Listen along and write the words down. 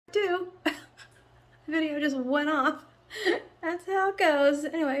video just went off. That's how it goes.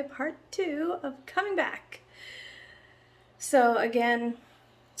 Anyway, part 2 of coming back. So again,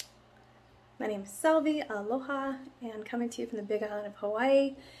 my name is Selvi, aloha, and coming to you from the Big Island of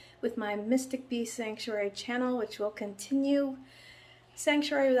Hawaii with my Mystic Bee Sanctuary channel, which will continue.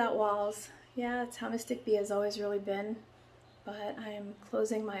 Sanctuary without walls. Yeah, that's how Mystic Bee has always really been. But I am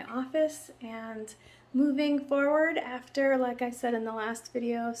closing my office and moving forward after, like I said in the last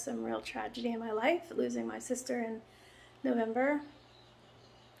video, some real tragedy in my life, losing my sister in November,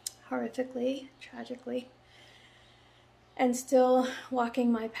 horrifically, tragically, and still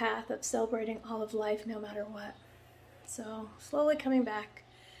walking my path of celebrating all of life no matter what. So slowly coming back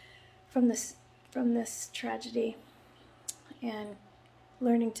from this tragedy and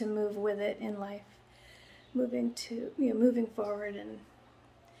learning to move with it in life, moving forward and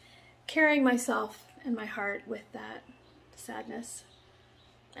carrying myself and my heart with that sadness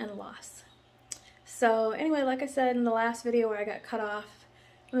and loss. So anyway, like I said in the last video where I got cut off,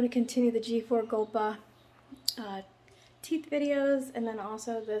 I'm going to continue the G4 Golpa teeth videos, and then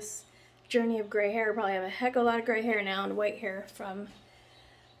also this journey of gray hair. Probably have a heck of a lot of gray hair now and white hair from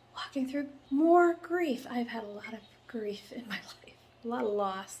walking through more grief. I've had a lot of grief in my life, a lot of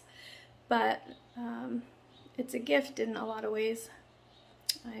loss, but it's a gift in a lot of ways.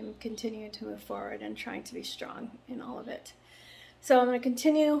 I'm continuing to move forward and trying to be strong in all of it. So I'm going to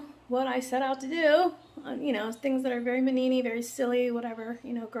continue what I set out to do, you know, things that are very manini, very silly, whatever,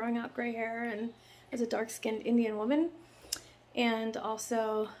 you know, growing out gray hair and as a dark-skinned Indian woman. And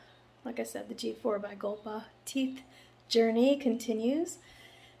also, like I said, the G4 by Golpa teeth journey continues.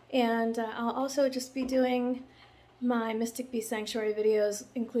 And I'll also just be doing my Mystic Bee Sanctuary videos,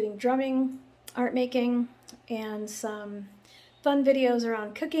 including drumming, art making, and some fun videos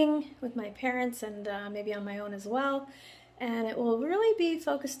around cooking with my parents and maybe on my own as well. And it will really be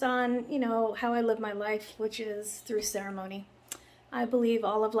focused on, you know, how I live my life, which is through ceremony. I believe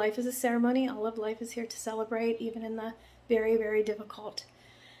all of life is a ceremony. All of life is here to celebrate, even in the very, very difficult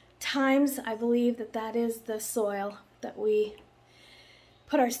times. I believe that that is the soil that we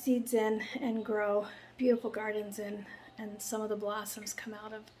put our seeds in and grow beautiful gardens in, and some of the blossoms come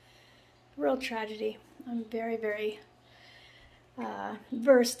out of real tragedy. I'm very, very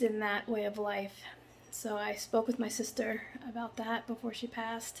versed in that way of life. So I spoke with my sister about that before she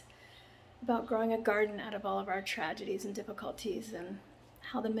passed, about growing a garden out of all of our tragedies and difficulties, and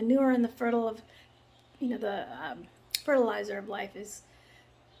how the manure and the fertilizer of life is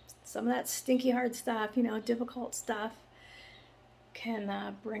some of that stinky hard stuff, you know, difficult stuff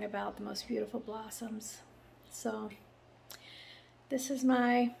can bring about the most beautiful blossoms. So this is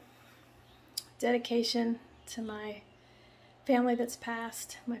my dedication to my family that's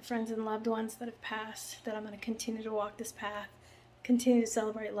passed, my friends and loved ones that have passed, that I'm going to continue to walk this path, continue to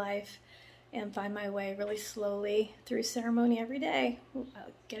celebrate life, and find my way really slowly through ceremony every day.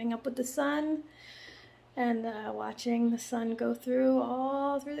 Getting up with the sun and watching the sun go through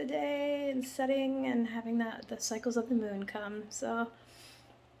all through the day and setting, and having the cycles of the moon come. So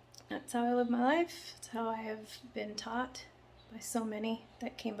that's how I live my life. It's how I have been taught by so many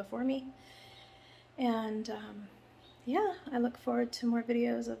that came before me. And yeah, I look forward to more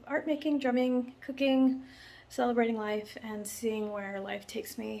videos of art making, drumming, cooking, celebrating life, and seeing where life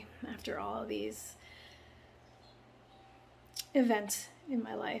takes me after all of these events in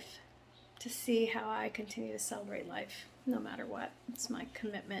my life, to see how I continue to celebrate life no matter what. It's my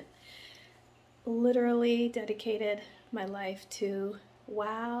commitment. Literally dedicated my life to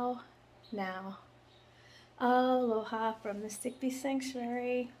wow now. Aloha from Mystic Bee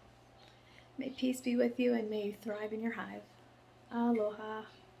Sanctuary. May peace be with you, and may you thrive in your hive. Aloha.